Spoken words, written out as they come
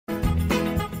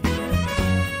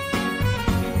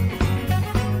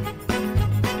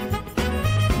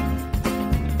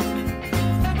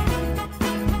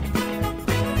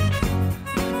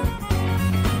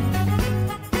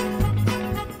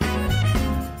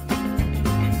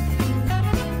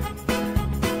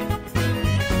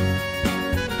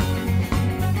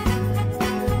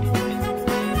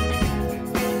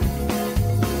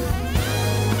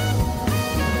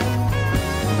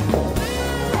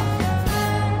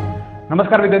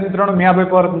नमस्कार विद्यार्थी मित्रांनो, मी अभय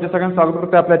पवार तुमच्या सगळ्यांचं स्वागत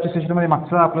करतो आपल्या आजच्या सेशनमध्ये.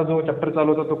 मागचा आपला जो चॅप्टर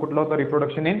चालू होता तो कुठला होता?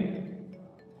 Reproduction in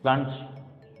plants,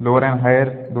 lower and higher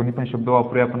दोन्ही पण शब्द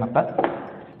वापरूया आपण. आता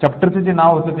चॅप्टरचं जे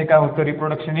नाव होतं ते काय होतं?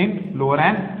 Reproduction in lower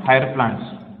and higher plants.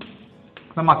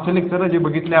 तर मागच्या लेक्चरला जे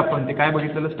बघितले आपण ते काय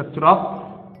बघितलेलं? Structure of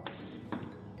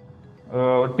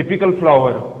typical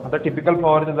flower. आता टिपिकल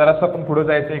फ्लॉवरचं जरासं आपण पुढे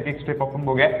जायचं, एक एक स्टेप आपण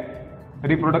बघूया.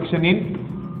 Reproduction in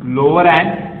lower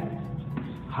and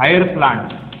higher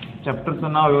plant.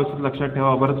 चॅप्टरचं नाव व्यवस्थित लक्षात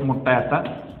ठेवा, बरंच मोठं आहे.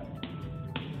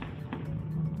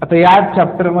 आता या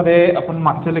चॅप्टरमध्ये आपण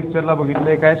मागच्या लेक्चरला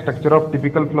बघितलंय काय? Structure of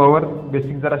typical flower.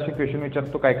 Basic जराशी क्वेश्चन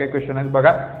विचारतो. काय काय क्वेश्चन आहेत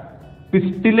बघा.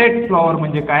 पिस्टिलेट फ्लॉवर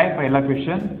म्हणजे काय? पहिला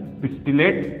क्वेश्चन.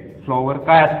 पिस्टिलेट फ्लॉवर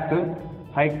काय असतं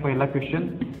हा एक पहिला क्वेश्चन,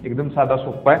 एकदम साधा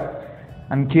सोपा आहे.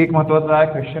 आणखी एक महत्त्वाचा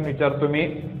क्वेश्चन विचारतो मी.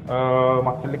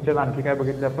 मागच्या लेक्चरला आणखी काय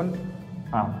बघितलं आपण?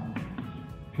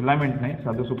 फिलामेंट नाही,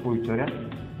 साधं सोपं विचारूया.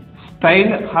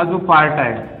 स्टाईल हा जो पार्ट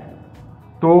आहे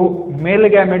तो मेल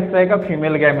गॅमेटचा आहे का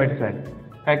फिमेल गॅमेटचा आहे?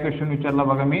 काय क्वेश्चन विचारला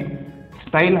बघा मी.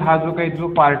 स्टाईल हा जो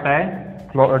पार्ट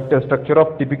आहे स्ट्रक्चर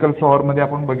ऑफ टिपिकल फ्लॉवर मध्ये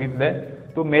आपण बघितलंय,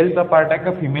 तो मेलचा पार्ट आहे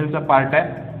का फिमेलचा पार्ट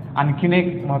आहे? आणखीन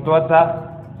एक महत्त्वाचा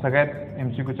सगळ्यात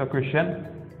एमसीक्यूचा क्वेश्चन,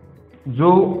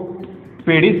 जो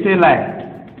पेडिसेल आहे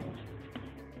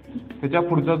त्याच्या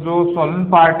पुढचा जो सॉलन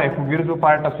पार्ट आहे, फुगीर जो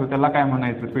पार्ट असतो त्याला काय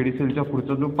म्हणायचं? पेडिसेलच्या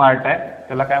पुढचा जो पार्ट आहे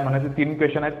त्याला काय म्हणायचं? 3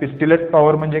 क्वेश्चन आहेत. पिस्टिलेट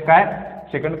फ्लॉवर म्हणजे काय?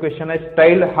 सेकंड क्वेश्चन आहे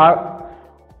स्टाईल हा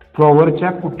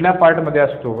फ्लॉवरच्या कुठल्या पार्टमध्ये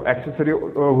असतो? ॲक्सेसरी,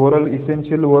 व्होरल,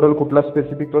 इसेन्शियल, व्होरल कुठला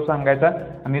स्पेसिफिक तो सांगायचा.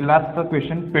 आणि लास्टचा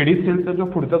क्वेश्चन, पेडिसेलचा जो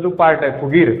पुढचा जो पार्ट आहे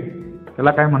फुगीर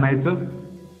त्याला काय म्हणायचं?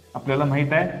 आपल्याला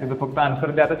माहित आहे, त्याचं फक्त आन्सर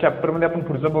द्या. आता चॅप्टरमध्ये आपण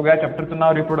पुढचं बघूया. चॅप्टरचं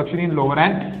नाव reproduction in lower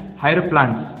and higher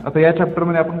plants. आता या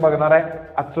चॅप्टरमध्ये आपण बघणार आहे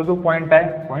आजचा जो पॉईंट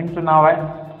आहे, पॉईंटचं नाव आहे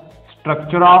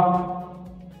स्ट्रक्चर ऑफ.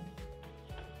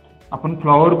 आपण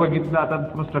फ्लॉवर बघितलं,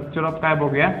 आता स्ट्रक्चर ऑफ काय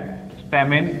बघूया?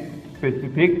 स्टॅमेन,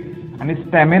 स्पेसिफिक. आणि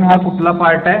स्टॅमेन हा कुठला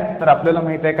पार्ट आहे तर आपल्याला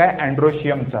माहित आहे काय?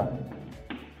 अँड्रोशियमचा.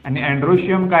 आणि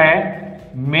अँड्रोशियम काय आहे?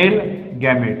 Mail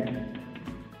gamete.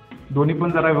 दोन्ही पण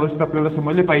जरा व्यवस्थित आपल्याला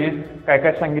समजले पाहिजे. काय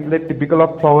काय सांगितलंय टिपिकल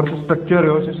ऑफ फ्लॉवरचं स्ट्रक्चर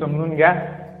व्यवस्थित समजून घ्या.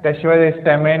 त्याशिवाय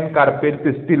स्टॅमेन, कार्पेल,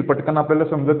 पिस्टिल पटकन आपल्याला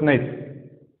समजत नाहीत.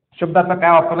 शब्द आता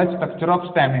काय वापरलाय? Structure of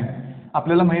स्टॅमेन.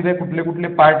 आपल्याला माहित आहे कुठले कुठले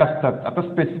पार्ट असतात. आता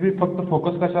स्पेसिफिक फक्त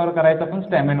फोकस कशावर करायचा? आपण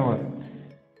स्टॅमेनवर.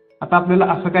 आता आपल्याला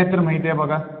असं काय तर माहिती आहे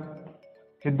बघा,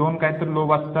 हे 2 काय तर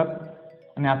लोब असतात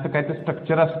आणि असं काय तर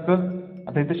स्ट्रक्चर असतं.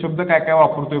 आता इथे शब्द काय काय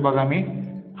वापरतोय बघा मी.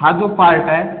 हा जो पार्ट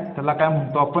आहे त्याला काय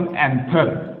म्हणतो आपण?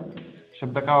 अँथर.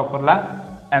 शब्द काय वापरला?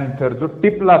 अँथर. जो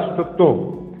टिपला असतो तो.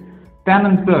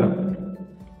 त्यानंतर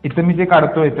इथं मी जे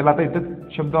काढतोय त्याला आता इथं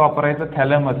शब्द वापरायचा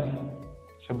थॅलॅमस.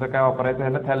 शब्द काय वापरायचा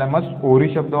ह्याला? थॅलॅमस. ओरी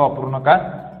शब्द वापरू नका.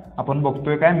 आपण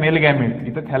बघतोय काय? Mail gamete.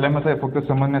 इथं थॅलॅमस आहे फक्त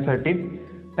समजण्यासाठी.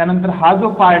 त्यानंतर हा जो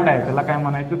पार्ट आहे त्याला काय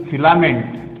म्हणायचं? फिलामेंट.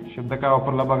 शब्द काय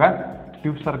वापरला बघा?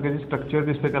 ट्यूब सारखं जे स्ट्रक्चर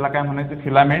दिसतं त्याला काय म्हणायचं?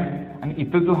 फिलामेंट. आणि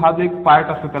इथं जो हा जो एक पार्ट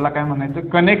असतो त्याला काय म्हणायचं?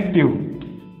 कनेक्टिव्ह.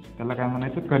 त्याला काय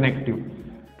म्हणायचं? कनेक्टिव्ह.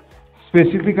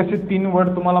 स्पेसिफिक असे 3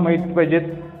 वर्ड तुम्हाला माहिती पाहिजेत.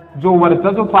 जो वरचा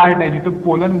जो पार्ट आहे जिथं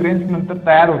पोलन ग्रेन्स नंतर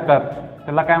तयार होतात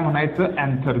त्याला काय म्हणायचं?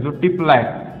 अँथर. जो टिपला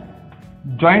आहे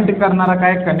जॉईंट करणारा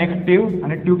काय? कनेक्टिव्ह.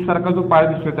 आणि ट्यूब सारखा जो पार्ट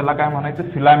दिसतोय त्याला काय म्हणायचं?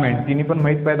 फिलामेंट. तिन्ही पण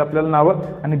माहित पाहिजे आपल्याला नावं.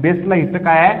 आणि बेसला इथं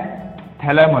काय आहे?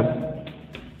 थॅलॅमस.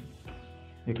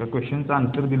 एका क्वेश्चनचं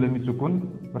आन्सर दिलं मी चुकून,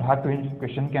 तर हा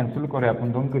क्वेश्चन कॅन्सल करूया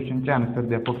आपण. 2 क्वेश्चनचे आन्सर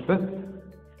द्या फक्त.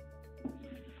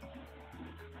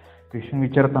 क्वेश्चन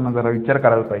विचारताना जरा विचार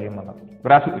करायला पाहिजे मला.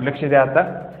 बरं असं लक्ष द्या.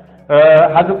 आता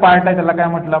हा जो पार्ट आहे त्याला काय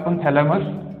म्हटलं आपण? थॅलॅमस.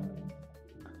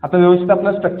 आता व्यवस्थित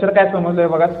आपलं स्ट्रक्चर काय समजलंय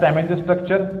बघा. स्टॅमेनचं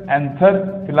स्ट्रक्चर अँथर,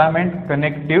 फिलामेंट,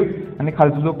 कनेक्टिव्ह आणि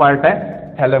खालचा जो पार्ट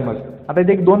आहे थॅलॅमस. आता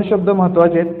इथे 2 शब्द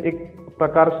महत्वाचे आहेत. एक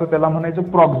प्रकार असतो त्याला म्हणायचं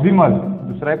प्रॉक्झिमल.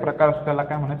 दुसरा एक प्रकार असतो त्याला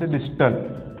काय म्हणायचं? डिस्टल.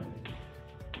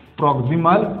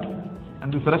 प्रॉक्झिमल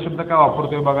आणि दुसरा शब्द काय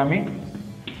वापरतोय बघा मी?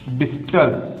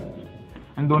 डिस्टल.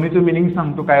 आणि दोन्हीचं मिनिंग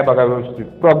सांगतो काय बघा व्यवस्थित.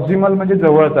 प्रॉक्झिमल म्हणजे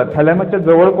जवळचा. थॅलॅमसच्या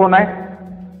जवळ कोण आहे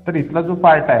तर इथला जो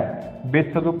पार्ट आहे,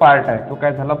 बेसचा जो पार्ट आहे तो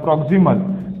काय झाला? प्रॉक्झिमल.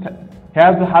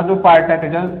 हा जो पार्ट आहे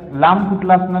त्याच्या लांब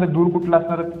कुठला असणार आहे, दूर कुठला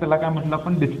असणार आहे त्याला काय म्हटलं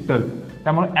आपण? डिस्टल.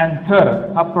 त्यामुळे अँथर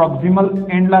हा प्रॉक्झिमल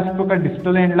एंडला असतो का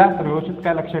डिस्टल एंडला? तर व्यवस्थित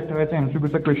काय लक्षात ठेवायचं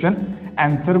एमसीक्यूचा क्वेश्चन.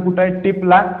 अँथर कुठं आहे?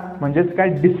 टिपला. म्हणजेच काय?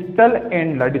 डिस्टल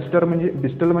एंडला.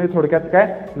 डिस्टल म्हणजे थोडक्यात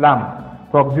काय? लांब.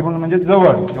 प्रॉक्झिमल म्हणजे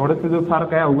जवळ. एवढंच त्याचं फार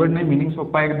काय अवघड नाही, मिनिंग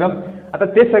सोपा आहे एकदम. आता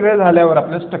ते सगळं झाल्यावर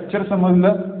आपलं स्ट्रक्चर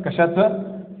समजलं कशाचं?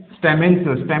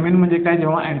 स्टॅमेनचं. स्टॅमेन म्हणजे काय?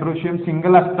 जेव्हा अँड्रोशियम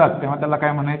सिंगल असतात तेव्हा त्याला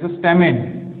काय म्हणायचं? स्टॅमेन.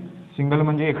 सिंगल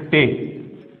म्हणजे एकटे.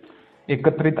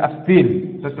 एकत्रित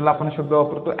असतील तर त्याला आपण शब्द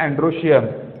वापरतो अँड्रोशियम.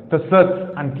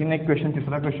 तसंच आणखीन एक क्वेश्चन,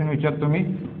 तिसरा क्वेश्चन विचारतो मी.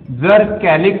 जर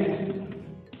कॅलिक्स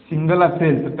सिंगल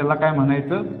असेल तर त्याला काय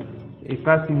म्हणायचं?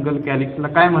 एका सिंगल कॅलिक्सला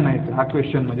काय म्हणायचं, हा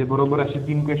क्वेश्चन म्हणजे बरोबर असे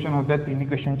 3 क्वेश्चन होत्या, तिन्ही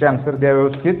क्वेश्चनचे आन्सर द्या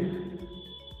व्यवस्थित.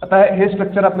 आता हे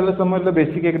स्ट्रक्चर आपल्याला समजलं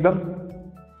बेसिक एकदम.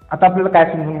 आता आपल्याला काय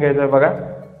समजून घ्यायचं आहे बघा.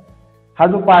 हा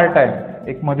जो पार्ट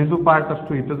आहे, एक मध्ये जो पार्ट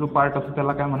असतो, इथं जो पार्ट असतो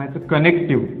त्याला काय म्हणायचं,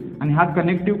 कनेक्टिव्ह. आणि हा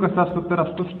कनेक्टिव्ह कसा असतो तर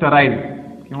असतो स्टराईल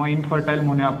किंवा इनफर्टाईल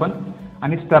म्हणूया आपण.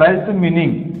 आणि स्टराईलचं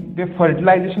मिनिंग ते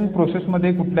फर्टिलायझेशन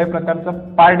प्रोसेसमध्ये कुठल्याही प्रकारचा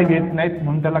पार्ट घेत नाहीत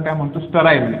म्हणून त्याला काय म्हणतो,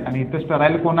 स्टराईल. आणि इथं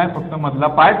स्टराईल कोण आहे, फक्त मधला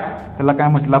पार्ट, त्याला काय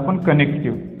म्हटलं आपण,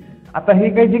 कनेक्टिव्ह. आता हे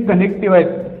काही जे कनेक्टिव्ह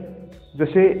आहेत,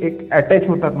 जसे एक अटॅच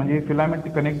होतात म्हणजे फिलामेंट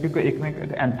कनेक्टिव्ह एकमेक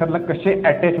अँथरला कसे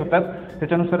अटॅच होतात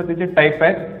त्याच्यानुसार त्याचे टाईप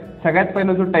आहेत. सगळ्यात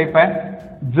पहिला जो टाईप आहे,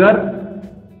 जर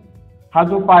हा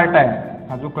जो पार्ट आहे,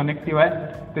 हा जो कनेक्टिव्ह आहे,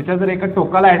 त्याच्या जर एका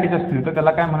टोकाला अटॅच असतील तर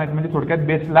त्याला काय म्हणायचं, म्हणजे थोडक्यात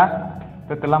बेसला,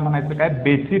 तर त्याला म्हणायचं काय,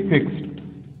 बेसी फिक्स्ड.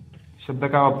 शब्द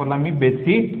काय वापरला मी,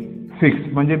 बेसी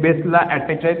फिक्स्ड. म्हणजे बेसला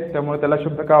अटॅच आहेत त्यामुळे त्याला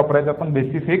शब्द काय वापरायचा आपण,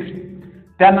 बेसी फिक्स्ड.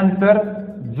 त्यानंतर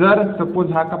जर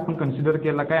सपोज हा आपण कन्सिडर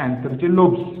केला काय, अँथरचे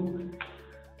लोब्स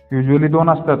युजली 2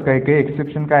 असतात, काही काही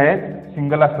एक्सेप्शन काय आहेत,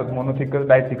 सिंगल असतात, मोनोथिकस,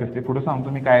 डायथिकस. ते पुढे सांगतो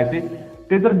मी काय आहे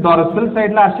ते जर डॉर्सल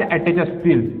साईडला असे अटॅच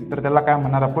असतील तर त्याला काय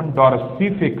म्हणणार आपण, डॉर्सी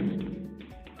फिक्स्ड.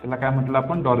 त्याला काय म्हटलं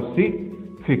आपण, डॉर्सी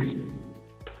फिक्स्ड.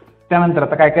 त्यानंतर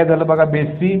आता काय काय झालं बघा,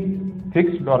 बेसी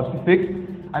फिक्स्ड, डॉर्सी फिक्स्ड.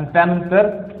 आणि त्यानंतर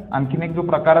आणखीन एक जो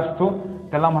प्रकार असतो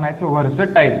त्याला म्हणायचं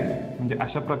व्हर्सटाईल. म्हणजे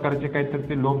अशा प्रकारचे काहीतरी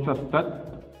ते लोब्स असतात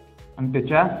आणि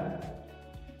त्याच्या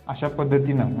अशा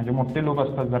पद्धतीनं म्हणजे मोठे लोब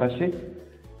असतात जराशे.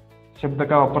 शब्द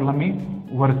काय वापरला मी,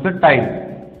 व्हर्सटाईल.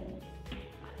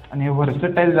 आणि हे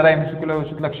व्हर्सटाईल जरा एमसीक्यूला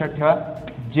व्यवस्थित लक्षात ठेवा.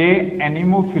 जे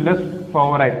ॲनिमोफिलस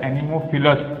पॉवर आहेत,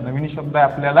 ॲनिमोफिलस नवीन शब्द आहे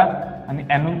आपल्याला. आणि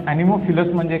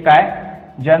ॲनिमोफिलस म्हणजे काय,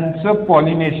 ज्यांचं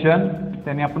पॉलिनेशन,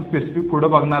 त्याने आपण स्पेसिफिक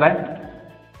पुढं बघणार आहे,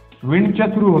 विंडच्या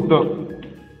थ्रू होतं,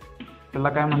 त्याला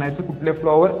काय म्हणायचं, कुठले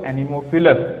फ्लॉवर,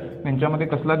 ॲनिमोफिलस. त्यांच्यामध्ये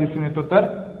कसला दिसून येतो तर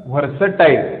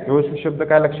व्हर्सटाईल. व्यवस्थित शब्द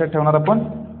काय लक्षात ठेवणार आपण,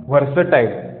 व्हर्सटाईल.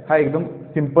 हा एकदम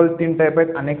सिंपल 3 टाईप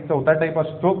आहेत. अनेक 4था टाईप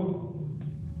असतो,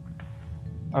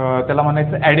 त्याला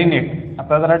म्हणायचं ॲडिनेट.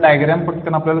 आता जरा डायग्राम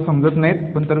पटकन आपल्याला समजत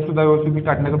नाहीत पण तरी सुद्धा व्यवस्थित मी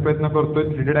काढण्याचा प्रयत्न करतोय.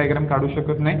 3D डायग्राम काढू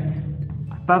शकत नाही.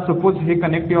 आता सपोज हे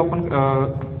कनेक्टिव्ह आपण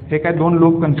हे काय 2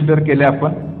 लोब कन्सिडर केले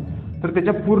आपण, तर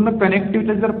त्याच्या पूर्ण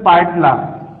कनेक्टिव्हच्या जर पार्टला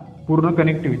पूर्ण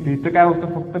कनेक्टिव्ह, इथं काय होतं,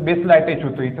 फक्त बेसला अटॅच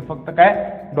होतं, इथं फक्त काय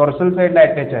डॉर्सल साईडला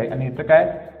अटॅच आहे. आणि इथं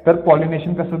काय तर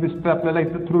पॉलिनेशन कसं दिसतं आपल्याला,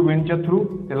 इथं थ्रू विंडच्या थ्रू,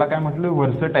 त्याला काय म्हटलं,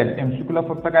 व्हर्सटाईल. एमसीक्यूला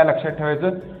फक्त काय लक्षात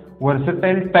ठेवायचं,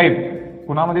 व्हर्सटाईल टाईप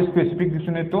कुणामध्ये स्पेसिफिक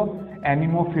दिसून येतो,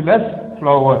 ॲनिमोफिलस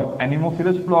फ्लॉवर.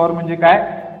 ॲनिमोफिलस फ्लॉवर म्हणजे काय,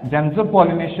 ज्यांचं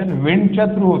पॉलिनेशन विंडच्या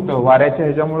थ्रू होतं, वाऱ्याच्या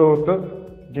ह्याच्यामुळे होतं,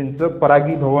 ज्यांचं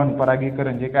परागीभवन,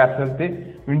 परागीकरण जे काय असेल ते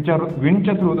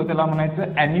विंडच्या थ्रू होतं, त्याला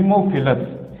म्हणायचं ॲनिमोफिलस.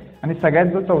 आणि सगळ्यात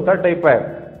जो 4था टाईप आहे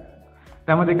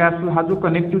त्यामध्ये काय असतं, हा जो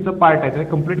कनेक्टिव्हचा पार्ट आहे त्याला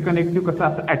कम्प्लीट कनेक्टिव्ह कसं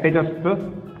असं अटॅच असतं,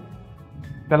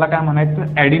 त्याला काय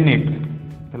म्हणायचं, ॲडिनेट.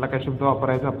 त्याला काय शब्द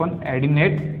वापरायचा आपण,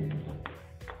 ॲडिनेट.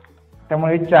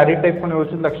 त्यामुळे हे 4ही टाईप पण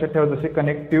व्यवस्थित लक्षात ठेवा. जसे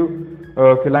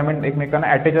कनेक्टिव्ह फिलामेंट एकमेकांना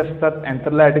अटॅच असतात,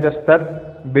 अँथरला अटॅच असतात,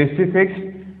 बेसिफिक्स,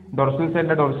 डॉर्सल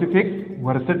साईडला डॉर्सिफिक्स,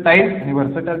 व्हर्सटाईल. आणि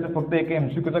व्हर्सटाईलचं फक्त एक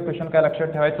एमसीक्यूचा क्वेश्चन काय लक्षात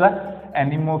ठेवायचा,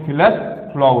 ॲनिमोफिलस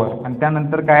फ्लॉवर. आणि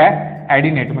त्यानंतर काय आहे,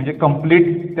 ॲडिनेट. म्हणजे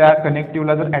कम्प्लीट त्या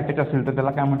कनेक्टिव्हला जर अटॅच असेल तर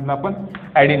त्याला काय म्हटलं आपण,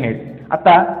 ॲडिनेट.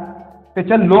 आता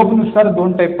त्याच्या लोबनुसार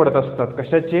 2 टाईप पडत असतात.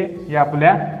 कशाचे, या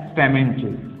आपल्या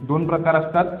स्टॅमेनचे 2 प्रकार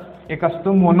असतात. एक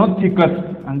असतं मोनोथिकस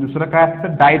आणि दुसरं काय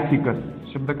असतं, डायथिकस.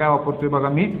 शब्द काय वापरतोय बघा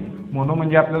मी, मोनो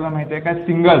म्हणजे आपल्याला माहिती आहे काय,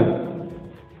 सिंगल.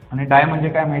 आणि डाय म्हणजे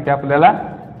काय माहिती आहे आपल्याला,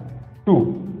 2.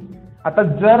 आता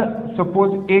जर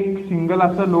सपोज एक सिंगल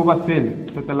असं लोब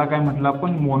असेल तर त्याला काय म्हटलं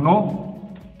आपण,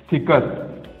 मोनोथिकस.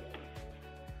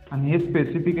 आणि हे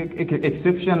स्पेसिफिक एक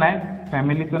एक्सेप्शन आहे,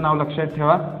 फॅमिलीचं नाव लक्षात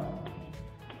ठेवा,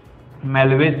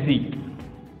 मॅल्वेसी.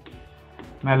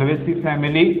 मॅल्वेसी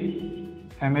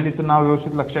फॅमिलीचं नाव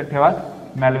व्यवस्थित लक्षात ठेवा.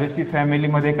 मॅल्वेसी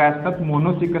फॅमिलीमध्ये काय असतात,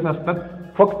 मोनोथिकस असतात.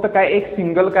 फक्त काय एक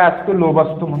सिंगल काय असतो, लोब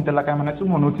असतो, म्हणून त्याला काय म्हणायचं,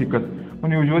 मोनोथिकस.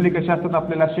 पण युजली कशा असतात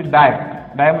आपल्याला असे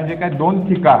डाय म्हणजे काय, 2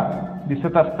 थिका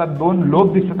दिसत असतात, 2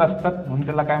 लोब दिसत असतात, म्हणून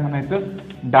त्याला काय म्हणायचं,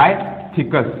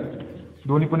 डायथिकस.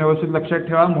 दोन्ही पण व्यवस्थित लक्षात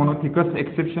ठेवा. मोनोथिकस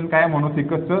एक्सेप्शन काय,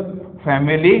 मोनोथिकसचं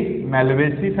फॅमिली,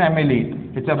 मॅल्वेसी फॅमिली.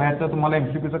 ह्याच्या बाहेरचा तुम्हाला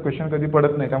एमसीक्यूचा क्वेश्चन कधी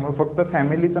पडत नाही, त्यामुळे फक्त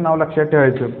फॅमिलीचं नाव लक्षात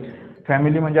ठेवायचं.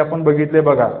 फॅमिली म्हणजे आपण बघितले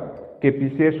बघा,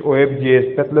 केपीसीएस,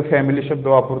 OFGS, त्यातलं फॅमिली शब्द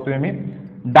वापरतोय मी.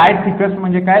 डायथिकस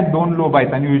म्हणजे काय, 2 लोब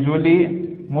आहेत आणि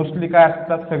युजली मोस्टली काय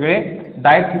असतात, सगळे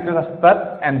डायथिकस असतात,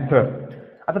 अँथर.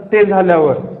 आता ते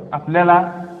झाल्यावर आपल्याला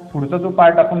पुढचा जो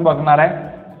पार्ट आपण बघणार आहे,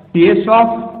 केस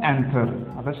ऑफ अँथर.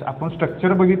 आता आपण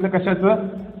स्ट्रक्चर बघितलं कशाचं,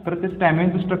 तर ते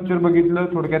स्टॅमेनचं स्ट्रक्चर बघितलं,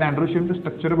 थोडक्यात अँड्रोशियमचं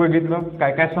स्ट्रक्चर बघितलं,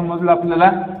 काय काय समजलं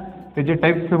आपल्याला, त्याचे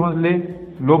टाईप समजले,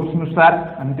 लोब्सनुसार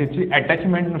आणि त्याची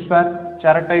अटॅचमेंटनुसार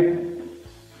 4 टाईप.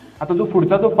 आता जो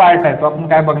पुढचा जो पार्ट आहे तो आपण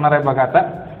काय बघणार आहे बघा. आता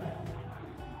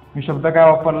मी शब्द काय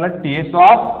वापरला, टीएस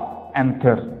ऑफ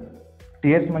अँथर.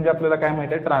 टीएस म्हणजे आपल्याला काय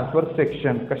माहिती आहे, ट्रान्सव्हर्स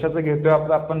सेक्शन. कशाचं घेतोय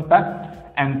आपण आता,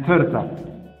 अँथरचा.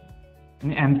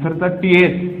 आणि अँथरचा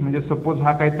टीएस म्हणजे सपोज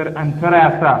हा काहीतरी अँथर आहे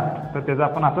असा, तर त्याचा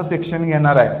आपण असं सेक्शन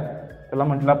घेणार आहे, त्याला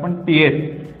म्हटलं आपण टीएस.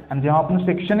 आणि जेव्हा आपण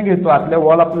सेक्शन घेतो आतल्या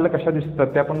वॉल आपल्याला कशा दिसतात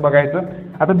ते आपण बघायचं.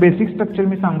 आता बेसिक स्ट्रक्चर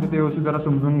मी सांगतो ते व्यवस्थित जरा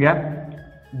समजून घ्या.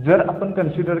 जर आपण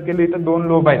कन्सिडर केले तर 2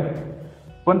 लोब आहेत,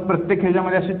 पण प्रत्येक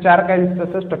ह्याच्यामध्ये असे 4 काय दिसतात,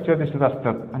 असं स्ट्रक्चर दिसत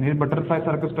असतात. आणि हे बटरफ्लाय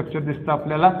सारखं स्ट्रक्चर दिसतं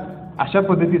आपल्याला. अशा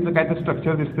पद्धतीचं काय तर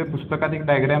स्ट्रक्चर दिसतंय. पुस्तकात एक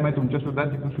डायग्राम आहे तुमच्या सुद्धा,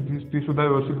 ती सुद्धा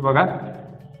व्यवस्थित बघा.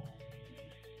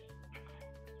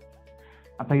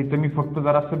 आता इथं मी फक्त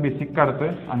जरा असं बेसिक काढतोय,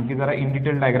 आणखी जरा इन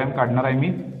डिटेल डायग्राम काढणार आहे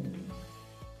मी.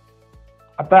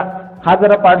 आता हा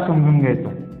जरा पार्ट समजून घ्यायचा.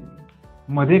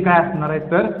 मध्ये काय असणार आहे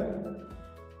तर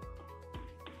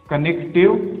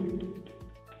कनेक्टिव्ह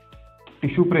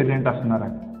टिश्यू प्रेझेंट असणार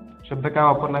आहे. शब्द काय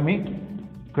वापरला मी,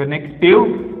 कनेक्टिव्ह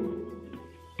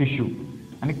टिश्यू.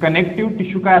 आणि कनेक्टिव्ह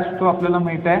टिश्यू काय असतो आपल्याला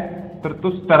माहित आहे, तर तो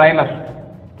स्टराईल असतो.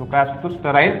 तो काय असतो,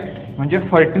 स्टराईल. म्हणजे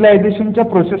फर्टिलायझेशनच्या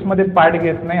प्रोसेसमध्ये पार्ट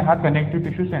घेत नाही, हा कनेक्टिव्ह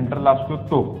टिश्यू सेंटरला असतो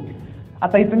तो.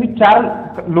 आता इथं मी 4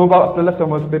 लोब आपल्याला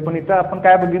समजते, पण इथं आपण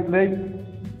काय बघितलंय,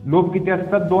 लोब किती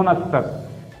असतात, 2 असतात.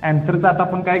 अँथरचा आता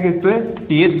आपण काय घेतोय,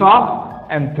 टीएस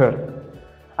ऑफ अँथर.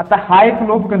 आता हा एक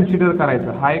लोब कन्सिडर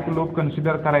करायचा, हा एक लोब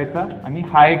कन्सिडर करायचा आणि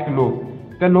हा एक लोब.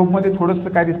 त्या लोबमध्ये थोडंसं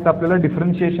काय दिसतं आपल्याला,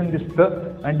 डिफरन्शिएशन दिसतं.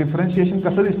 आणि डिफरन्शिएशन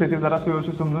कसं दिसतं ते जरा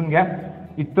व्यवस्थित समजून घ्या.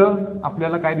 इथं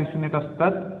आपल्याला काय दिसून येत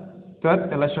असतात, तर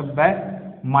त्याला शब्द आहे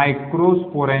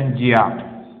मायक्रोस्पोरॅन्जिया.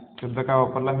 शब्द काय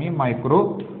वापरला मी,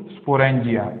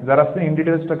 मायक्रोस्पोरॅन्जिया. जरासं इन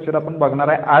डिटेल स्ट्रक्चर आपण बघणार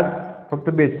आहे आज. फक्त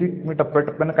बेसिक मी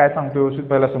टप्प्याटप्प्यानं काय सांगतो व्यवस्थित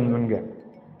पहिला समजून घ्या.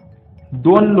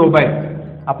 2 लोब आहेत,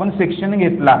 आपण सेक्शन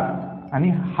घेतला आणि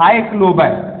हा एक लोब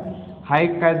आहे, हा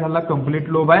एक काय झाला कंप्लीट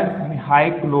लोब आहे आणि हा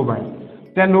एक लोब आहे.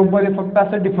 त्या लोबमध्ये फक्त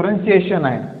असं डिफरन्शिएशन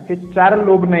आहे. हे 4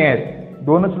 लोब नाही आहेत,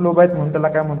 2च लोब आहेत, म्हणून त्याला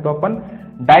काय म्हणतो आपण,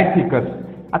 डायथिकस.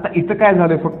 आता इथं काय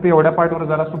झालंय, फक्त एवढ्या पार्टवर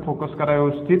जरासं फोकस करा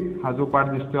व्यवस्थित. हा जो पार्ट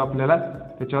दिसतोय आपल्याला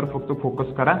त्याच्यावर फक्त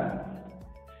फोकस करा.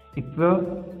 इथं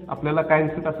आपल्याला काय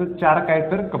दिसत, असं 4 काय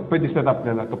तर कप्पे दिसत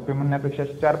आपल्याला. कप्पे म्हणण्यापेक्षा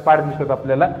 4 पार्ट दिसत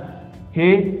आपल्याला.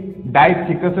 हे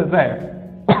डायथिकसच आहे.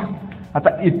 आता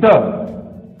इथं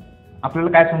आपल्याला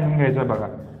काय समजून घ्यायचं बघा,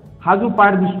 हा जो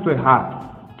पार्ट दिसतोय हा,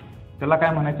 त्याला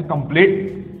काय म्हणायचं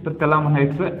कंप्लीट, तर त्याला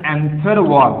म्हणायचं अँथर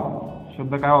वॉल.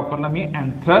 शब्द काय वापरला मी,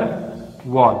 अँथर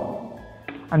वॉल.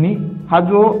 आणि हा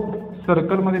जो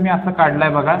सर्कलमध्ये मी असा काढलाय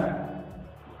बघा,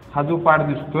 हा जो पार्ट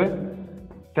दिसतोय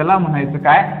त्याला म्हणायचं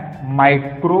काय,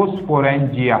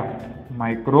 मायक्रोस्पोरॅन्जिया.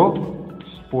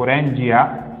 मायक्रोस्पोरॅन्जिया.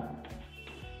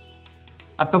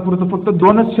 आता पुरतं फक्त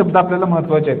 2च शब्द आपल्याला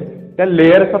महत्वाचे आहेत. त्या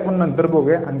लेयर्स आपण नंतर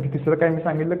बघूया. आणखी तिसरं काय मी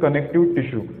सांगितलं, कनेक्टिव्ह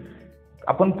टिश्यू.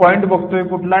 आपण पॉईंट बघतोय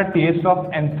कुठला, टीएस ऑफ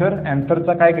अँथर.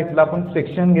 अँथरचा काय घेतला आपण,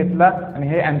 सेक्शन घेतला. आणि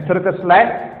हे अँथर कसला आहे,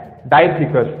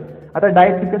 डायथिकस. आता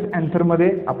डायथिकस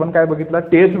अँथरमध्ये आपण काय बघितलं,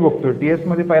 टीएस बघतोय. टीएस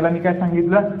मध्ये पहिला मी काय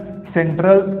सांगितलं,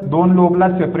 सेंट्रल 2 लोबला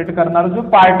सेपरेट करणारा जो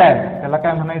पार्ट आहे त्याला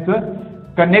काय म्हणायचं,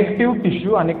 कनेक्टिव्ह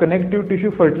टिश्यू. आणि कनेक्टिव्ह टिश्यू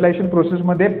फर्टिलायझेशन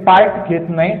प्रोसेसमध्ये पार्ट घेत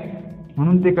नाही,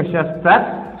 म्हणून ते कसे असतात,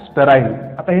 स्टराईल.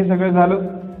 आता हे सगळं झालं.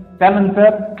 त्यानंतर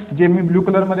जे मी ब्ल्यू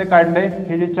कलर मध्ये काढलंय,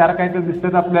 हे जे 4 काय तर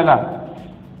दिसतात आपल्याला,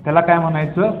 त्याला काय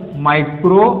म्हणायचं,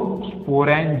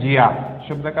 मायक्रोस्पोरॅन्जिया.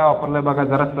 शब्द काय वापरलाय बघा,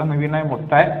 जरासा नवीन आहे,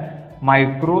 मोठा आहे,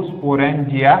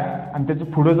 मायक्रोस्पोरॅन्जिया. आणि त्याचं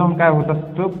पुढे जाऊन काय होत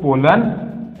असतं, पोलन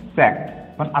सॅक.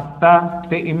 पण आत्ता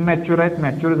ते इमॅच्युअर आहेत,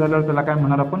 मॅच्युअर झाल्यावर त्याला काय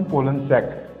म्हणणार आपण, पोलन सॅक.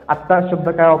 आत्ता शब्द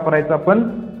काय वापरायचा आपण,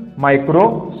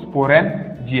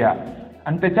 मायक्रोस्पोरॅन्जिया.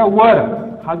 आणि त्याच्या वर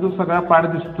हा जो सगळा पार्ट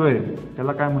दिसतोय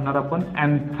त्याला काय म्हणणार आपण,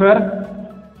 अँथर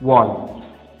वॉल.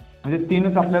 म्हणजे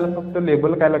 3च आपल्याला फक्त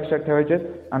लेबल काय लक्षात ठेवायचे.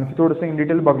 आणखी थोडंसं इन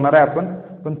डिटेल बघणार आहे आपण,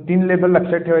 पण 3 लेबल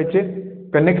लक्षात ठेवायचे,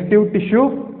 connective tissue,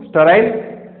 sterile,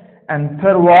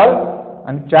 anther wall.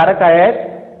 आणि 4 काय आहेत,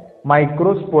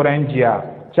 मायक्रोस्पोरॅन्जिया.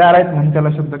 4 आहेत म्हणून त्याला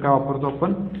शब्द काय वापरतो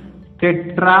आपण,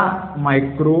 टेट्रा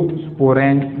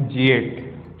मायक्रोस्पोरॅन्जिएट.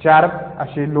 4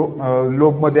 असे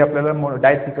लोबमध्ये आपल्याला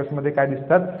डायथिकसमध्ये काय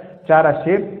दिसतात, 4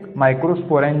 असे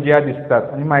मायक्रोस्पोरॅन्जिया दिसतात.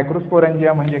 आणि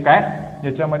मायक्रोस्पोरॅन्जिया म्हणजे काय,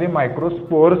 ज्याच्यामध्ये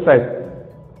मायक्रोस्पोर्स आहेत.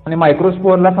 आणि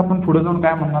मायक्रोस्पोरलाच आपण पुढे जाऊन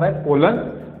काय म्हणणार आहे, पोलन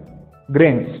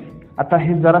ग्रेन्स. आता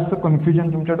हे जरासं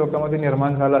कन्फ्युजन तुमच्या डोक्यामध्ये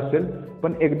निर्माण झालं असेल,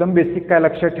 पण एकदम बेसिक काय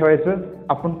लक्षात ठेवायचं,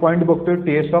 आपण पॉईंट बघतोय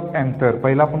टीएस ऑफ अँथर.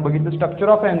 पहिला आपण बघितलं स्ट्रक्चर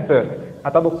ऑफ अँथर,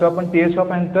 आता बघतोय आपण टीएस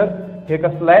ऑफ अँथर. हे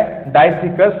कसलं आहे,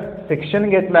 डायथिकस. सेक्शन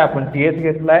घेतलाय आपण, टीएस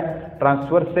घेतलाय,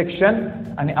 ट्रान्सव्हर्स सेक्शन.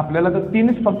 आणि आपल्याला तर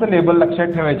 3च फक्त लेबल लक्षात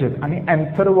ठेवायचे आहेत. आणि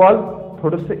अँथर वॉल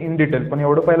थोडंसं इन डिटेल, पण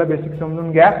एवढं पहिला बेसिक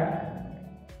समजून घ्या.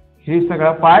 हे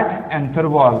सगळा पार्ट अँथर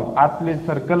वॉल, आतले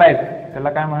सर्कल आहेत त्याला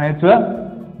काय म्हणायचं,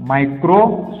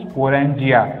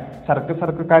 मायक्रोस्पोरॅन्जिया. सारखं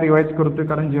सारखं काय रिवाइज करतोय,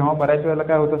 कारण जेव्हा बऱ्याच वेळेला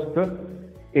काय होत असतं,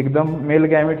 एकदम मेल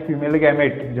गॅमेट फिमेल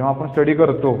गॅमेट जेव्हा आपण स्टडी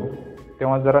करतो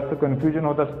तेव्हा जरासं कन्फ्युजन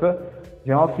होत असतं.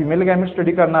 जेव्हा फिमेल गॅमेट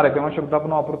स्टडी करणार आहे तेव्हा शब्द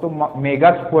आपण वापरतो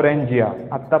मेगास्पोरॅन्जिया.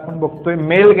 आता आपण बघतोय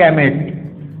मेल गॅमेट,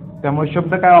 त्यामुळे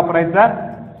शब्द काय वापरायचा,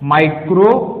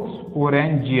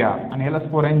 मायक्रोस्पोरॅन्जिया. आणि ह्याला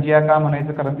स्पोरॅन्जिया का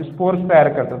म्हणायचं, कारण ते स्पोर्स तयार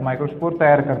करतात, मायक्रोस्पोर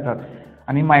तयार करतात.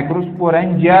 आणि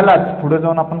मायक्रोस्पोरॅन्जियालाच पुढे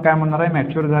जाऊन आपण काय म्हणणार आहे,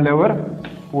 मॅच्युअर झाल्यावर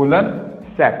पोलन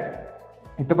सॅक.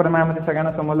 इथंपर्यंत माझ्यामध्ये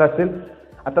सगळ्यांना समजलं असेल.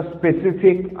 आता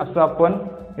स्पेसिफिक असं आपण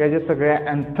या जे सगळ्या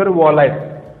अँथर वॉल आहेत,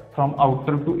 from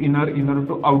outer to inner, inner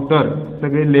to outer,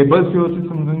 सगळे लेबल्स व्यवस्थित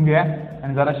समजून घ्या.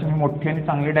 आणि जराशी मी मोठी आणि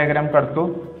चांगली डायग्राम काढतो.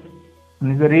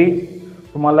 आणि जरी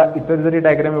तुम्हाला इतर जरी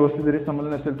डायग्राम व्यवस्थित जरी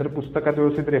समजलं नसेल तर पुस्तकात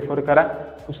व्यवस्थित रेफर करा.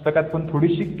 पुस्तकात पण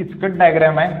थोडीशी किचकट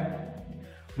डायग्राम आहे,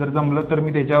 जर जमलं तर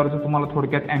मी त्याच्यावरचं तुम्हाला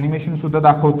थोडक्यात ॲनिमेशन सुद्धा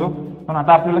दाखवतो. पण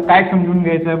आता आपल्याला काय समजून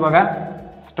घ्यायचं आहे बघा,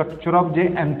 स्ट्रक्चर ऑफ जे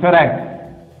अँथर आहे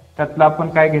त्यातला आपण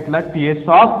काय घेतला, TS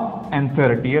of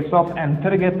anther. TS of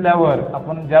anther घेतल्यावर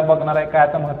आपण ज्या बघणार आहे काय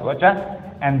आता महत्वाच्या,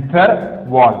 अँथर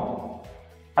वॉल.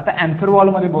 आता अँथर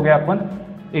वॉलमध्ये बघूया आपण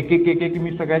एक एक एक एक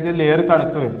मी सगळ्या जे लेअर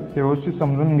काढतोय ते व्यवस्थित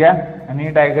समजून घ्या. आणि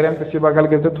डायग्राम कशी बघायला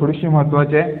गेलं तर थोडीशी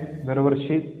महत्वाची आहे,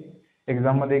 दरवर्षी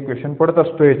एक्झाममध्ये क्वेश्चन पडत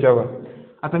असतो याच्यावर.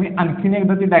 आता मी आणखीन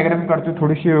एकदा ती डायग्राम काढतोय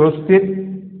थोडीशी व्यवस्थित.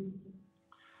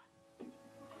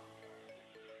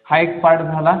 हा एक पार्ट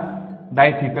झाला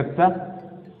डायथिकसचा,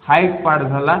 हा एक पार्ट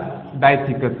झाला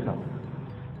डायथिकसचा.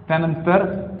 त्यानंतर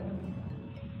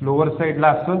लोअर साईडला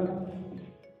असं,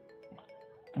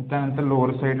 त्यानंतर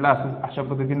लोअर साईडला असं, अशा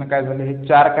पद्धतीनं काय झालं, हे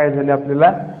चार काय झाले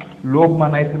आपल्याला लोब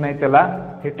म्हणायचं नाही त्याला,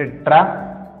 हे टेट्रा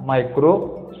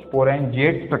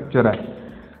मायक्रोस्पोरॅन्जिएट स्ट्रक्चर आहे.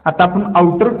 आता आपण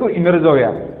आउटर टू इनर जाऊया.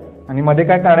 आणि मध्ये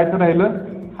काय काढायचं राहिलं,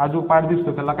 हा जो पार्ट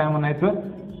दिसतो त्याला काय म्हणायचं,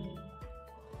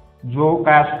 जो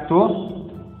काय असतो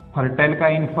फर्टाईल का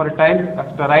इनफर्टाईल का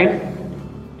स्टराईल.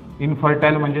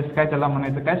 इनफर्टाईल म्हणजेच काय, त्याला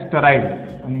म्हणायचं काय, स्टराईल.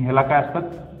 आणि ह्याला काय असतात,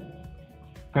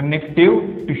 कनेक्टिव्ह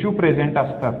टिश्यू प्रेझेंट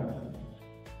असतात.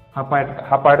 हा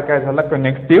पार्ट काय झाला,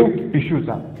 कनेक्टिव्ह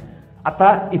टिश्यूचा.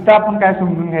 आता इथं आपण काय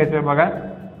समजून घ्यायचंय बघा,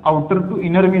 आउटर टू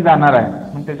इनर मी जाणार आहे,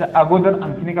 पण त्याच्या अगोदर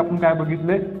आणखीन एक आपण काय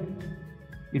बघितलंय,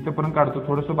 इथं पण काढतो,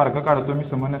 थोडंसं बारकं काढतो मी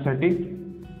समजण्यासाठी,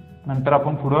 नंतर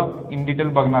आपण पुढं इन डिटेल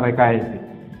बघणार आहे काय आहे.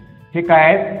 हे काय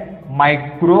आहे,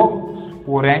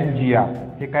 मायक्रोस्पोरॅन्जिया.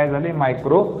 हे काय झाले,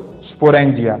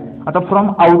 मायक्रोस्पोरॅन्जिया. आता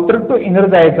फ्रॉम आउटर टू इनर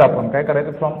जायचं, आपण काय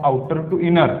करायचं, फ्रॉम आउटर टू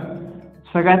इनर.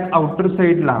 सगळ्यात आउटर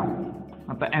साईडला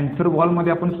आता अँथर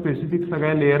वॉलमध्ये आपण स्पेसिफिक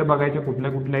सगळ्या लेअर बघायच्या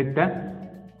कुठल्या कुठल्या आहेत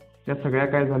त्या सगळ्या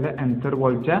काय झाल्या अँथर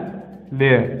वॉलच्या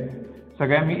लेअर.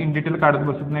 सगळ्या मी इन डिटेल काढत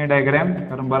बसत नाही डायग्राम,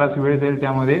 कारण बराच वेळ जाईल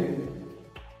त्यामध्ये.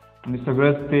 आणि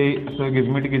सगळंच ते असं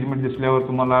गिजमिट दिसल्यावर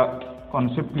तुम्हाला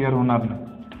कॉन्सेप्ट क्लिअर होणार नाही.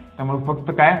 त्यामुळे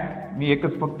फक्त काय, मी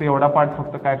एकच फक्त एवढा पार्ट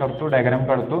फक्त काय करतो, डायग्राम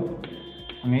काढतो.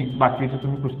 आणि बाकीचं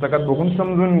तुम्ही पुस्तकात बघून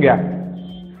समजून घ्या.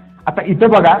 आता इथं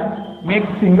बघा, मी एक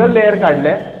सिंगल लेअर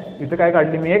काढलंय. इथं काय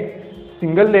काढली, मी एक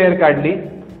सिंगल लेअर काढली.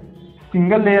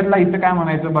 सिंगल लेअरला इथं काय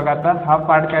म्हणायचं बघा, आता हा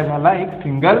पार्ट काय झाला, एक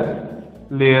सिंगल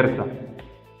लेअरचा.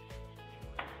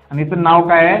 आणि इथं नाव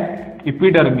काय आहे,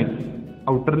 इपिडर्मिस.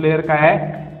 आउटर लेअर काय आहे,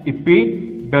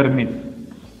 इपिडर्मिस.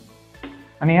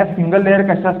 आणि ह्या सिंगल लेअर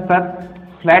कशा असतात,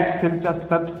 फ्लॅट सेलच्या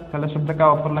असतात. त्याला शब्द काय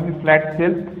वापरला मी, फ्लॅट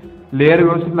सेल. लेअर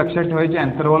व्यवस्थित लक्षात ठेवायची,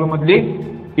 अँथर वॉल मधली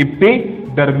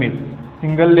epidermis.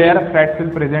 Single layer flat sale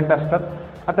present असतात.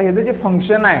 आता ह्याचं जे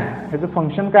फंक्शन आहे, ह्याचं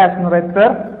फंक्शन काय असणार आहे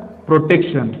तर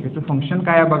प्रोटेक्शन. ह्याचं फंक्शन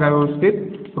काय आहे बघा व्यवस्थित,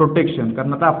 प्रोटेक्शन.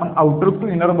 कारण आता आपण आउटर टू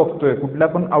इनर बघतोय, कुठल्या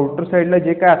पण आउटर साईडला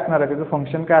जे काय असणार आहे त्याचं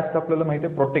फंक्शन काय असतं आपल्याला माहिती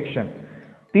आहे, प्रोटेक्शन.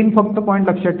 तीन फक्त पॉईंट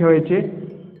लक्षात ठेवायचे.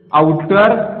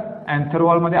 आउटर अँथर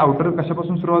वॉलमध्ये आउटर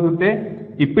कशापासून सुरुवात होते,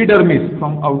 epidermis.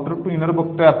 From outer to inner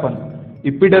बघतोय आपण,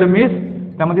 इपिडर्मिस.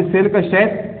 त्यामध्ये सेल कशा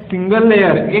आहेत, सिंगल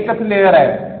लेअर, एकच लेअर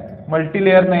आहे, मल्टी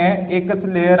लेअर नाही आहे, एकच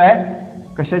लेअर आहे.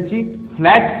 कशाची,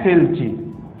 फ्लॅट सेलची.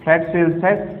 फ्लॅट सेल्स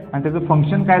आहेत आणि त्याचं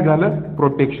फंक्शन काय झालं,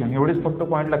 प्रोटेक्शन. एवढेच फक्त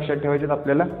पॉईंट लक्षात ठेवायचे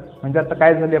आपल्याला. म्हणजे आता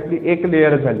काय झाली, आपली एक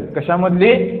लेअर झाली,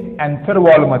 कशामधली, अँथर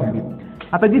वॉल मधली.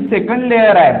 आता जी सेकंड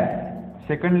लेअर आहे,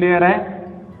 सेकंड लेअर आहे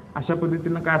अशा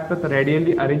पद्धतीनं काय असतात,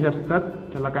 रेडियली अरेंज असतात.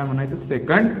 त्याला काय म्हणायचं,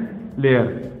 सेकंड लेअर.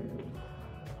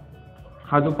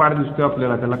 हा जो पार्ट दिसतोय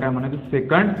आपल्याला त्याला काय म्हणायचं,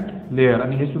 सेकंड लेअर.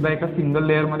 आणि हे सुद्धा एका सिंगल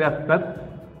लेअर मध्ये असतात.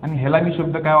 आणि ह्याला मी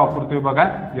शब्द काय वापरतोय बघा,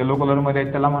 येलो कलर मध्ये,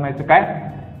 त्याला म्हणायचं काय,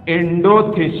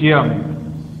 एंडोथेशियम.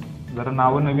 जरा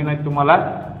नावं नवीन आहेत तुम्हाला,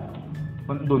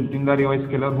 पण 2-3दा रिवाइज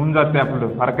केल्यावर होऊन जाते आपलं,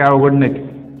 फार काय अवघड नाही.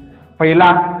 पहिला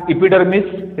इपिडर्मिस,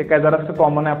 हे काय जरासं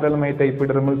कॉमन आहे आपल्याला माहिती आहे,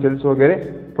 इपिडर्मल सेल्स वगैरे.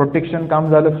 प्रोटेक्शन काम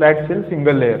झालं, फ्लॅट सेल,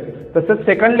 सिंगल लेअर. तसंच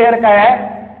सेकंड लेअर काय आहे,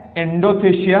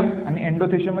 एंडोथेशियम, आणि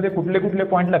एंडोथेशियम मध्ये कुठले कुठले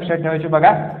पॉईंट लक्षात ठेवायचे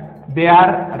बघा, दे आर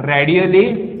रॅडियली,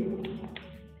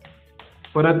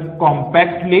 परत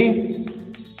कॉम्पॅक्टली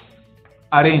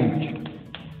arrange,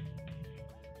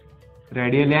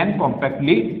 radially and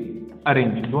कॉम्पॅक्टली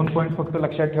arrange, 2 point फक्त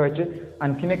लक्षात ठेवायचे.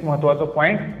 आणखीन एक महत्त्वाचा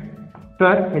पॉईंट,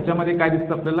 तर ह्याच्यामध्ये काय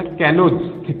दिसतं आपल्याला, कॅलोज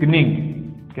थिकनिंग,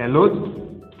 कॅलोज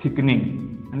थिकनिंग.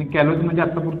 आणि कॅलोज म्हणजे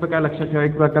आतापुरतं काय लक्षात ठेवा,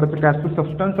 एक प्रकारचं काय असतो,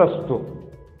 सबस्टन्स असतो,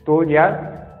 तो या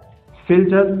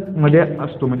सेलच्या मध्ये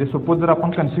असतो. म्हणजे सपोज जर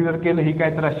आपण कन्सिडर केलं ही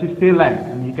काय तर अशी सेल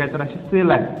आहे आणि ही काय तर अशी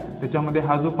सेल आहे, त्याच्यामध्ये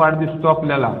हा जो पार्ट दिसतो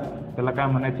आपल्याला त्याला काय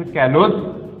म्हणायचं, कॅलोज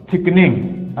थिकनिंग.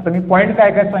 आता मी पॉईंट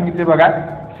काय काय सांगितले बघा.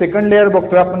 सेकंड लेअर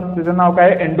बघतोय आपण, त्याचं नाव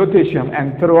काय, एंडोथेशियम,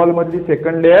 अँथर वॉल मधली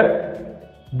second layer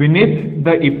beneath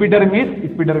the epidermis,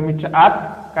 इपिडर्मिसच्या आत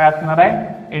काय असणार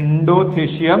आहे,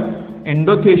 एंडोथेशियम.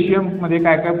 एंडोथेशियम मध्ये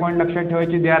काय काय पॉईंट लक्षात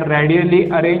ठेवायचे, they are radially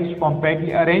arrange,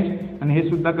 कॉम्पॅक्टली arrange, आणि हे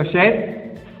सुद्धा कसे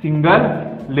आहेत, सिंगल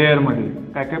लेअर मध्ये.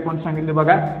 काय काय पॉईंट सांगितले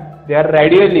बघा, दे आर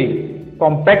रॅडियली,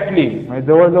 कॉम्पॅक्टली म्हणजे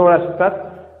जवळजवळ असतात,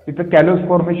 तिथं कॅलोज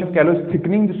फॉर्मेशन, कॅलोज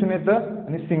थिकनिंग दिसून येतं,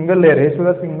 आणि सिंगल लेअर, हे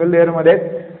सुद्धा सिंगल लेअर मध्ये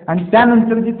आहेत. आणि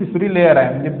त्यानंतर जी तिसरी लेअर आहे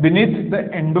म्हणजे बिनीथ द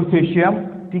एंडोथेशियम,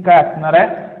 ती काय असणार आहे,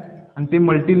 आणि ते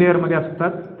मल्टी लेअर मध्ये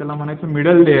असतात, त्याला म्हणायचं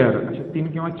मिडल लेअर. असे 3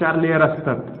 किंवा 4 लेअर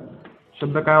असतात.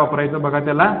 शब्द काय वापरायचा बघा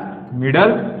त्याला,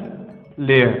 मिडल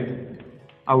लेअर.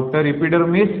 आउटर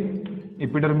इपिडर्मिस,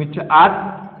 इपिडर्मिसच्या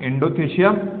आत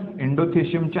एंडोथेशियम,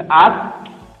 एंडोथेशियमच्या आत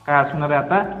काय असणार आहे,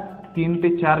 आता 3 ते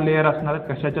 4 लेअर असणार आहेत.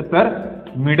 कशाच्या, तर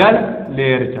मिडल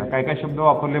लेअरच्या. काय काय शब्द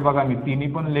वापरले बघा मी,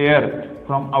 तिन्ही पण layer,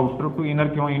 from outer to inner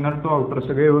किंवा इनर टू आउटर,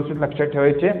 सगळे व्यवस्थित लक्षात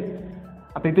ठेवायचे.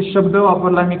 आता इथे शब्द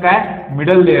वापरला मी काय,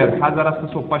 मिडल लेअर, हा जरासा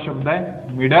सोपा शब्द आहे,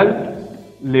 मिडल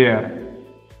लेअर.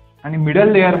 आणि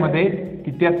मिडल लेअर मध्ये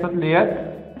किती असतात लेअर,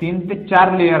 3 ते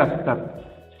 4 लेअर असतात.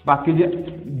 बाकी जे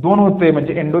 2 होते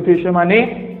म्हणजे एंडोथेशियम आणि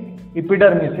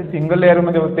इपिडर्मिस हे सिंगल लेअर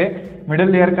मध्ये होते. मिडल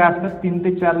लेअर काय असतात, 3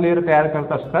 ते 4 लेअर तयार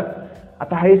करत असतात.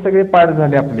 आता हे सगळे पार्ट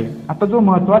झाले आपले. आता जो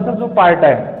महत्वाचा जो पार्ट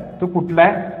आहे तो कुठला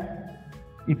आहे,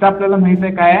 इथं आपल्याला माहित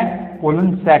आहे काय आहे,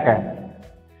 कोलन सॅक आहे.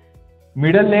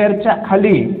 मिडल लेअरच्या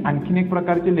खाली आणखीन एक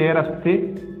प्रकारची लेअर असते,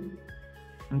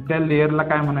 आणि त्या लेअरला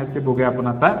काय म्हणायचं बघूया आपण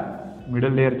आता.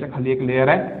 मिडल लेअरच्या खाली एक लेअर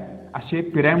आहे, असे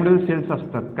पिरॅमिडल सेल्स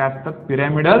असतात. काय असतात,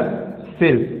 पिरॅमिडल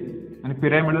सेल्स. आणि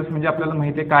पिरॅमिडल्स म्हणजे आपल्याला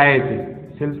माहिती आहे काय आहे ते,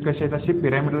 सेल्स कसे आहेत, असे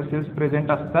पिरॅमिडल सेल्स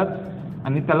प्रेझेंट असतात.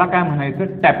 आणि त्याला काय म्हणायचं,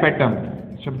 टॅपेटम.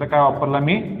 शब्द काय वापरला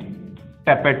मी,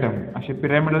 टॅपेटम. असे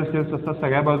पिरॅमिडल सेल्स असतात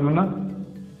सगळ्या बाजूनं,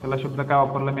 त्याला शब्द काय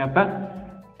वापरला मी आता,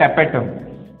 टॅपेटम.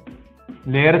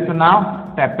 लेअरचं नाव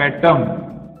टॅपेटम.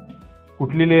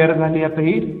 कुठली लेअर झाली आता,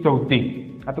 ही 4थी.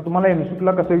 आता तुम्हाला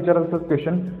एमसीक्यूला कसं विचारायचं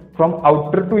question, from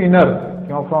outer to inner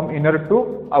किंवा फ्रॉम इनर टू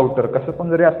आउटर, कसं पण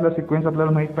जरी असलं सिक्वेन्स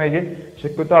आपल्याला माहित पाहिजे.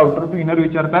 शक्यतो आउटर टू इनर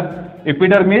विचारतात.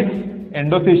 एपिडर्मिस,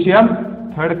 एंडोथेशियम,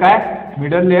 थर्ड काय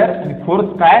मिडल लेअर, आणि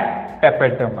फोर्थ काय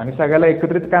टॅपेटम. आणि सगळ्याला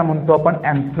एकत्रित काय म्हणतो आपण,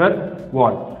 अँथर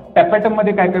वॉल. टॅपेटम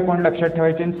मध्ये काय काय पॉईंट लक्षात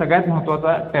ठेवायचे, आणि सगळ्यात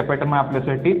महत्वाचा टॅपेटम आहे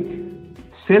आपल्यासाठी.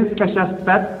 सेल्स कशा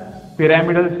असतात,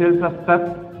 पिरॅमिडल सेल्स असतात,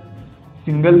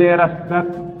 सिंगल लेअर असतात.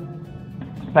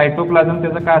 सायटोप्लाझम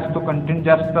त्याचा काय असतो, कंटेंट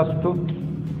जास्त असतो.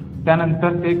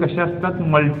 त्यानंतर ते कसे असतात,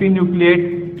 मल्टी न्यूक्लिएट,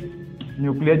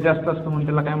 न्यूक्लियस जास्त असतो म्हणून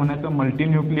त्याला काय म्हणायचं, मल्टी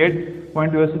न्यूक्लिएट.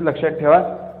 पॉईंट व्यवस्थित लक्षात ठेवा.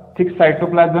 Thick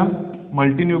cytoplasm,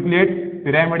 multi nucleate,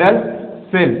 pyramidal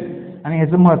sale. आणि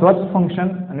ह्याचं महत्वाचं फंक्शन,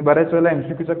 आणि बऱ्याच वेळेला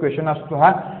एमसीक्यूचा क्वेश्चन असतो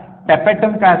हा,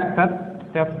 टॅपेटम काय असतात,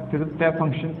 त्या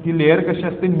फंक्शन ती लेअर कशी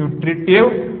असते, न्यूट्रिटिव्ह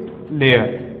लेअर.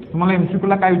 तुम्हाला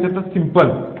एमसीक्यूला काय विचारतात, सिंपल.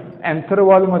 अँथर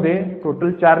वॉल मध्ये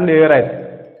टोटल 4 लेअर आहेत.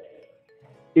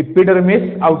 Epidermis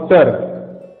outer,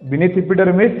 beneath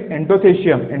epidermis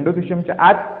endothecium, एंडोथेशियमच्या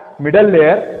आत मिडल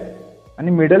लेअर,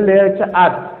 आणि मिडल लेअरच्या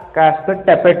आत काय असतं,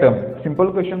 टॅपेटम. सिंपल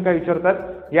क्वेश्चन काय विचारतात,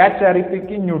 या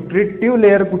 4पैकी न्यूट्रिटिव्ह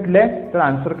लेअर कुठले, तर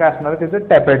आन्सर काय असणार त्याचं,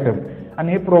 टॅपेटम.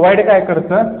 आणि हे प्रोव्हाइड काय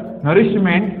करतं,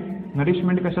 नरिशमेंट.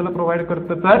 नरिशमेंट कशाला प्रोव्हाइड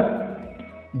करतं, तर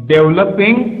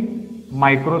डेव्हलपिंग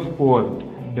मायक्रोस्पोअर,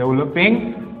 डेव्हलपिंग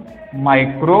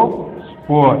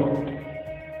मायक्रोस्पोअर.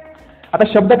 आता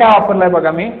शब्द काय वापरलाय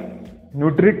बघा मी,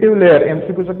 न्यूट्रिटिव्ह लेअर.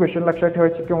 एमसीक्यूचा क्वेश्चन लक्षात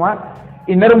ठेवायचे, किंवा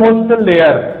इनर मोस्ट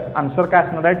लेअर, आन्सर काय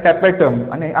असणार आहे, टॅपेटम.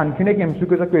 आणि आणखीन एक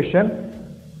एमसीक्यूचा क्वेश्चन,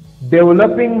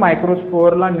 डेव्हलपिंग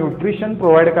मायक्रोस्पोअरला न्यूट्रिशन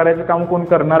प्रोव्हाइड करायचं काम कोण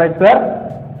करणार आहे, तर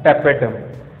टॅपेटम.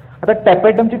 आता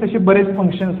टॅपेटमचे तसे बरेच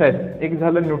फंक्शन्स आहेत. एक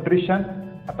झालं न्यूट्रिशन.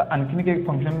 आता आणखीन एक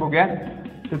फंक्शन बघूया,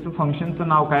 त्याचं फंक्शनचं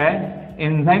नाव काय आहे,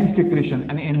 एन्झाईम सिक्रेशन.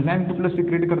 आणि एन्झाईम कुठलं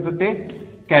सिक्रेट करतं, ते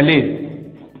कॅलेज.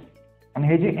 आणि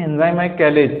हे जे एन्झाईम आहे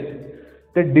कॅलेज,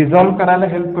 ते डिझॉल्व्ह करायला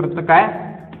हेल्प करतं काय,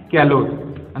 कॅलोज.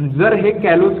 आणि जर हे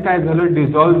कॅलोज काय झालं,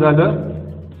 डिझॉल्व्ह झालं,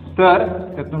 तर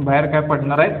त्यातून बाहेर काय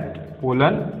पडणार आहे,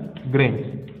 पोलन ग्रेन्स.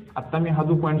 आता मी हा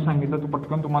जो पॉईंट सांगितला तो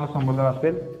पटकन तुम्हाला समजला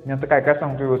असेल. मी आता काय काय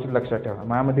सांगतो व्यवस्थित लक्षात ठेवा.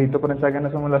 माझ्यामध्ये इथंपर्यंत सगळ्यांना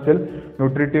समजलं असेल.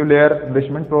 न्यूट्रिटिव्ह लेअर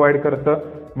नरिशमेंट प्रोव्हाइड करतं,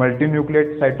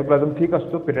 मल्टीन्यूक्लिएट सायटोप्लाझम ठीक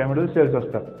असतो, पिरॅमिडल सेल्स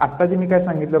असतात. आता जे मी काय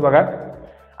सांगितलं बघा,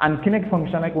 आणखीन एक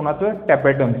फंक्शन आहे कोणाचं,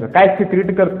 टॅपेटमचं. काय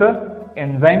सिक्रेट करतं,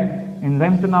 एन्झाईम.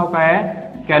 एन्झाईमचं नाव काय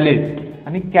आहे, कॅलेज.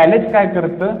 आणि कॅलेज काय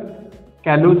करतं,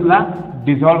 कॅलोजला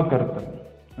डिझॉल्व्ह करतं.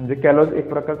 म्हणजे कॅलोज एक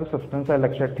प्रकारचं सबस्टन्स आहे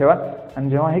लक्षात ठेवा. आणि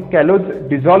जेव्हा हे कॅलोज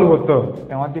डिझॉल्व्ह होतं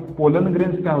तेव्हा ते पोलन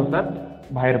ग्रेन्स काय होतात,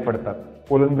 बाहेर पडतात.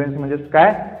 पोलन ग्रेन्स म्हणजे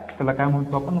काय, त्याला काय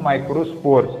म्हणतो आपण,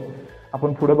 मायक्रोस्पोर्स.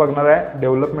 आपण पुढे बघणार आहे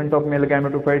development of male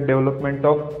गॅमेटोफाइट, development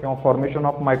of किंवा फॉर्मेशन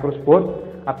ऑफ मायक्रोस्पोर्स.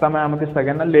 आता यामध्ये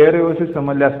सगळ्यांना लेअर व्यवस्थित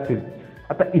समजले असतील.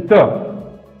 आता इथं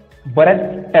बऱ्याच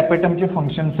टॅपेटमचे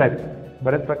फंक्शन्स आहेत,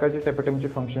 बऱ्याच प्रकारचे टॅपेटमचे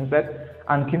फंक्शन्स आहेत.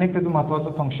 आणखीन एक त्याचं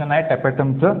महत्त्वाचं फंक्शन आहे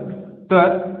टॅपेटमचं.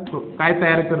 तर काय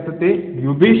तयार करतं ते,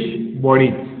 युबिश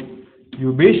बॉडीज.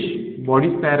 युबिश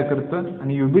बॉडीज तयार करतं.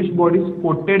 आणि युबिश बॉडीज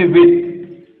कोटेड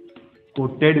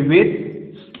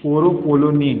विथ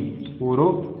स्पोरोपोलोनिन.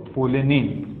 स्पोरोपोलेनिन.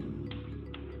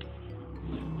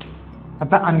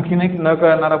 आता आणखीन एक न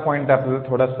कळणारा पॉईंट आहे आपल्याला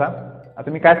थोडासा.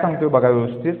 आता मी काय सांगतोय बघा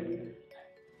व्यवस्थित.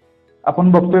 आपण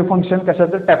बघतोय फंक्शन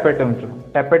कशाचं, टॅपेटमचं.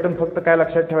 टॅपेटम फक्त काय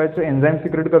लक्षात ठेवायचं, एन्झाईम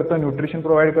सिक्रेट करतं, न्यूट्रिशन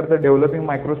प्रोव्हाइड करतं, डेव्हलपिंग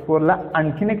मायक्रोस्पोरला.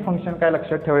 आणखीन एक फंक्शन काय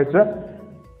लक्षात ठेवायचं,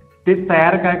 ते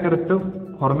तयार काय करतं,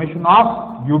 फॉर्मेशन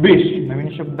ऑफ युबिश. नवीन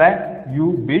शब्द आहे,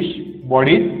 युबिश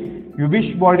बॉडीज.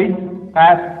 युबिश बॉडीज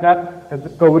काय असतात, त्याचं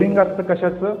कव्हरिंग असतं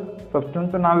कशाचं,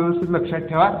 सबस्टन्सचं नाव व्यवस्थित लक्षात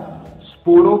ठेवा,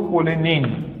 स्पोरोपोलेनिन.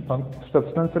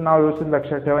 सबस्टन्सचं नाव व्यवस्थित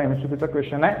लक्षात ठेवा, एमसीक्यूचा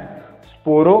क्वेश्चन आहे,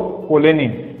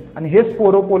 स्पोरोपोलेनिन. आणि हे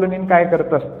स्पोरोपोलेनिन काय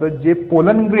करत असतं, जे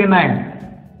पोलन ग्रेन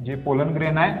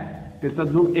आहे त्याचा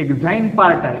जो एक्झाईन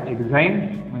पार्ट आहे, एक्झाईन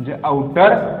म्हणजे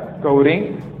आउटर कव्हरिंग,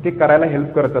 ते करायला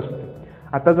हेल्प करत असतं.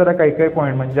 आता जरा काही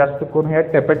पॉईंट म्हणजे जास्त करून या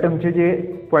टॅपेटमचे जे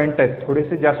पॉईंट आहेत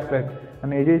थोडेसे जास्त आहेत.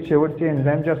 आणि हे जे शेवटचे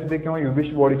एन्झाईमचे असू दे किंवा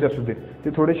युबिश बॉडीचे असू दे, ते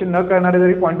थोडेसे न करणारे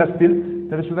जरी पॉईंट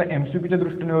असतील तरी सुद्धा एमसीक्यूच्या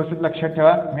दृष्टीने व्यवस्थित लक्षात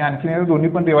ठेवा. मी आणखीन दोन्ही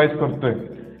पण रिवाइज करतोय.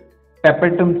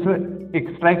 टॅपेटमचं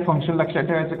एक्स्ट्रा एक फंक्शन लक्षात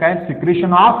ठेवायचं काय,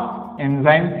 secretion of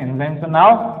enzyme. एन्झाईमचं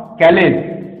now college.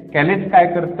 College काय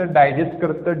करतं, डायजेस्ट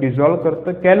करतं, डिझॉल्व्ह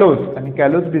करतं कॅलोज. आणि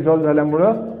कॅलोज डिझॉल्व्ह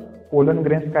झाल्यामुळं पोलन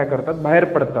ग्रेन्स काय करतात, बाहेर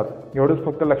पडतात. एवढंच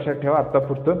फक्त लक्षात ठेवा आता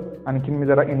पुरतं. आणखीन मी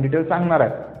जरा इन डिटेल सांगणार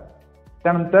आहे.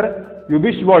 त्यानंतर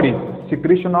युबिश बॉडीज,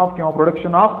 सिक्रेशन ऑफ किंवा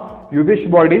प्रोडक्शन ऑफ युबिश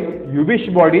बॉडीज. युबिश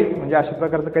बॉडीज म्हणजे अशा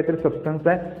प्रकारचं काहीतरी सबस्टन्स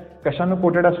आहे, कशानं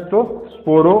कोटेड असतो,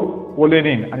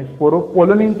 स्पोरोपोलेनिन. आणि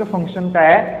स्पोरोपोलेनिनचं फंक्शन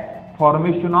काय आहे,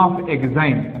 फॉर्मेशन ऑफ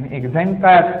एक्झाईन. आणि एक्झाईन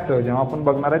काय असतं, जेव्हा आपण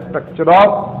बघणार आहे स्ट्रक्चर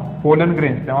ऑफ पोलन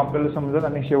ग्रेन्स तेव्हा आपल्याला समजेल.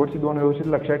 आणि शेवटची दोन व्यवस्थित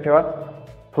लक्षात ठेवा.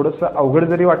 थोडंसं अवघड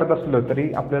जरी वाटत असलं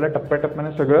तरी आपल्याला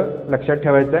टप्प्याटप्प्याने सगळं लक्षात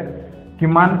ठेवायचं आहे.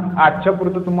 किमान आजच्या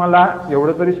पुरतं तुम्हाला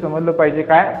एवढं तरी समजलं पाहिजे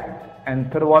काय,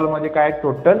 अँथर वॉलमध्ये काय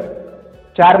टोटल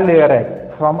 4 लेअर आहेत.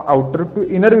 फ्रॉम आउटर टू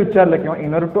इनर विचारलं किंवा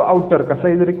इनर टू आउटर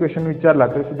कसाही जरी क्वेश्चन विचारला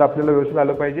तरी सुद्धा आपल्याला व्यवस्थित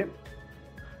आलं पाहिजे.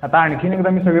 आता आणखीन एकदा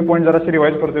मी सगळे पॉईंट जरासे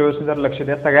रिवाइज करतो, व्यवस्थित जरा लक्ष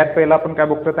द्या. सगळ्यात पहिला आपण काय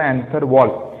बघतो, तर अँथर वॉल.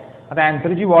 आता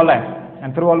अँथर जी वॉल आहे,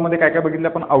 अँथर वॉलमध्ये काय काय बघितलं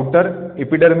आपण, आउटर,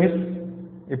 एपिडर्मिस.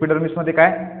 एपिडर्मिसमध्ये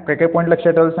काय पॉईंट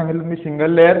लक्षात ठेवायला सांगितलं मी,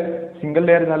 सिंगल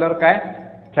लेअर झाल्यावर काय,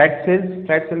 फ्लॅट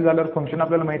सेल्स झाल्यावर फंक्शन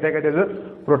आपल्याला माहिती आहे का त्याचं,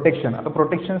 प्रोटेक्शन. आता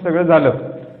प्रोटेक्शन सगळं झालं.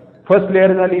 फर्स्ट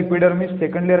लेअर झाली एपिडर्मिस.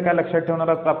 सेकंड लेअर काय लक्षात ठेवणार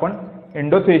आहोत आपण,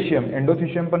 एंडोथेशियम.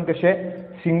 एंडोथेशियम पण कसे आहे,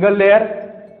 सिंगल लेअर.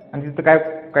 आणि तिथं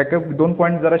काय दोन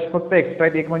पॉईंट जराशी फक्त एक्स्ट्रा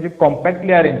आहेत. एक म्हणजे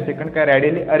कॉम्पॅक्टली अरेंज, सेकंड काय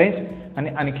रॅडियली अरेंज. आणि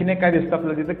आणखीन एक काय दिसतं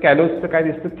आपल्याला तिथं, कॅलोजचं काय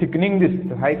दिसतं, थिकनिंग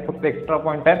दिसतं. हा एक फक्त एक्स्ट्रा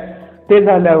पॉईंट आहे. ते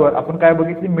झाल्यावर आपण काय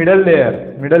बघितली, मिडल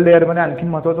लेअरमध्ये आणखीन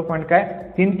महत्त्वाचं पॉईंट काय,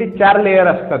 3 ते 4 लेअर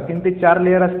असतात. 3 ते 4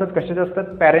 लेअर असतात. कशाचे असतात,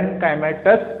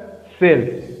 पॅरेनकायमॅटस सेल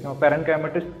किंवा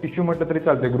पॅरेनकायमॅटस टिश्यू म्हटलं तरी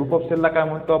चालते. ग्रुप ऑफ सेलला काय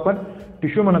म्हणतो आपण,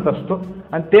 टिश्यू म्हणत असतो.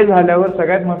 आणि ते झाल्यावर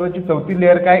सगळ्यात महत्त्वाची चौथी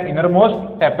लेअर काय,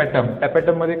 इनरमोस्ट टॅपेटम.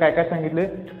 टॅपेटममध्ये काय काय सांगितले,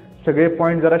 सगळे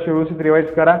पॉईंट जरा व्यवस्थित रिवाइज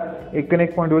करा. एक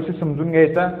पॉईंट व्यवस्थित समजून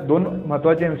घ्यायचा. 2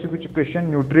 महत्त्वाचे एमसीक्यूचे question,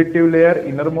 nutritive layer,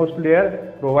 innermost layer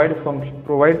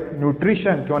provide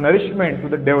nutrition किंवा nourishment to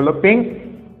the developing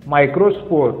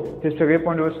microspore. हे सगळे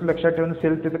पॉईंट व्यवस्थित लक्षात ठेवून,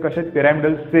 सेल्स तिथे कसे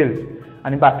पिरॅमिडल सेल्स.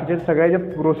 आणि बाकीच्या सगळ्या ज्या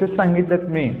प्रोसेस सांगितल्यात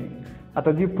मी,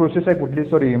 आता जी प्रोसेस आहे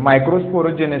कुठली,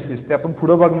 मायक्रोस्पोरोजेनेसिस, ते आपण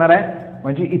पुढे बघणार आहे.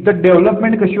 म्हणजे इथं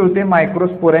डेव्हलपमेंट कशी होते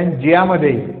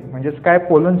मायक्रोस्पोरॅन्जियामध्ये, म्हणजेच काय,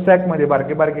 पोलन सॅकमध्ये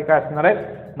बारके काय असणार आहेत,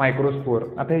 मायक्रोस्पोर.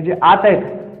 आता हे जे आत आहेत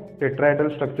टेट्राहेड्रल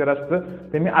स्ट्रक्चर असतं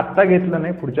ते मी आत्ता घेतलं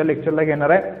नाही, पुढच्या लेक्चरला घेणार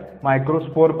आहे.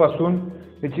 मायक्रोस्पोर पासून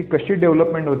त्याची कशी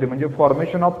डेव्हलपमेंट होते, म्हणजे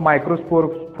formation of microspore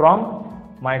from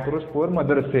microspore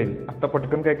mother sale. आता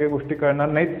पटकन काही गोष्टी कळणार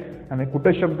नाहीत. आणि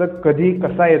कुठं शब्द कधी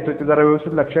कसा येतो ते जरा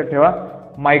व्यवस्थित लक्षात ठेवा.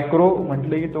 मायक्रो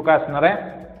म्हटलं की तो काय असणार आहे,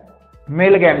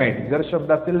 मेल गॅमेट. जर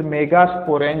शब्द असेल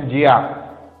मेगास्पोरॅन्जिया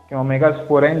किंवा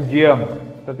मेगास्पोरेंजियम,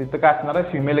 तर तिथं काय असणार आहे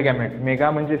फिमेल गॅमेट. मेगा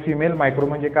म्हणजे फिमेल, मायक्रो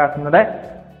म्हणजे काय असणार आहे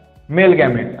मेल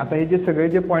गॅमेट. आता हे जे सगळे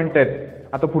जे पॉईंट आहेत,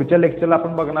 आता पुढच्या लेक्चरला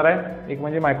आपण बघणार आहे. एक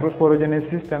म्हणजे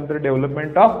मायक्रोस्पोरोजेनेसिस, त्यानंतर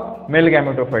डेव्हलपमेंट ऑफ मेल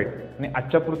गॅमेटोफाइट. आणि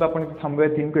आजच्या पुरतं आपण थांबूया.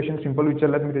 3 क्वेश्चन सिंपल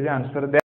विचारल्यात, मी त्याचे आन्सर द्या.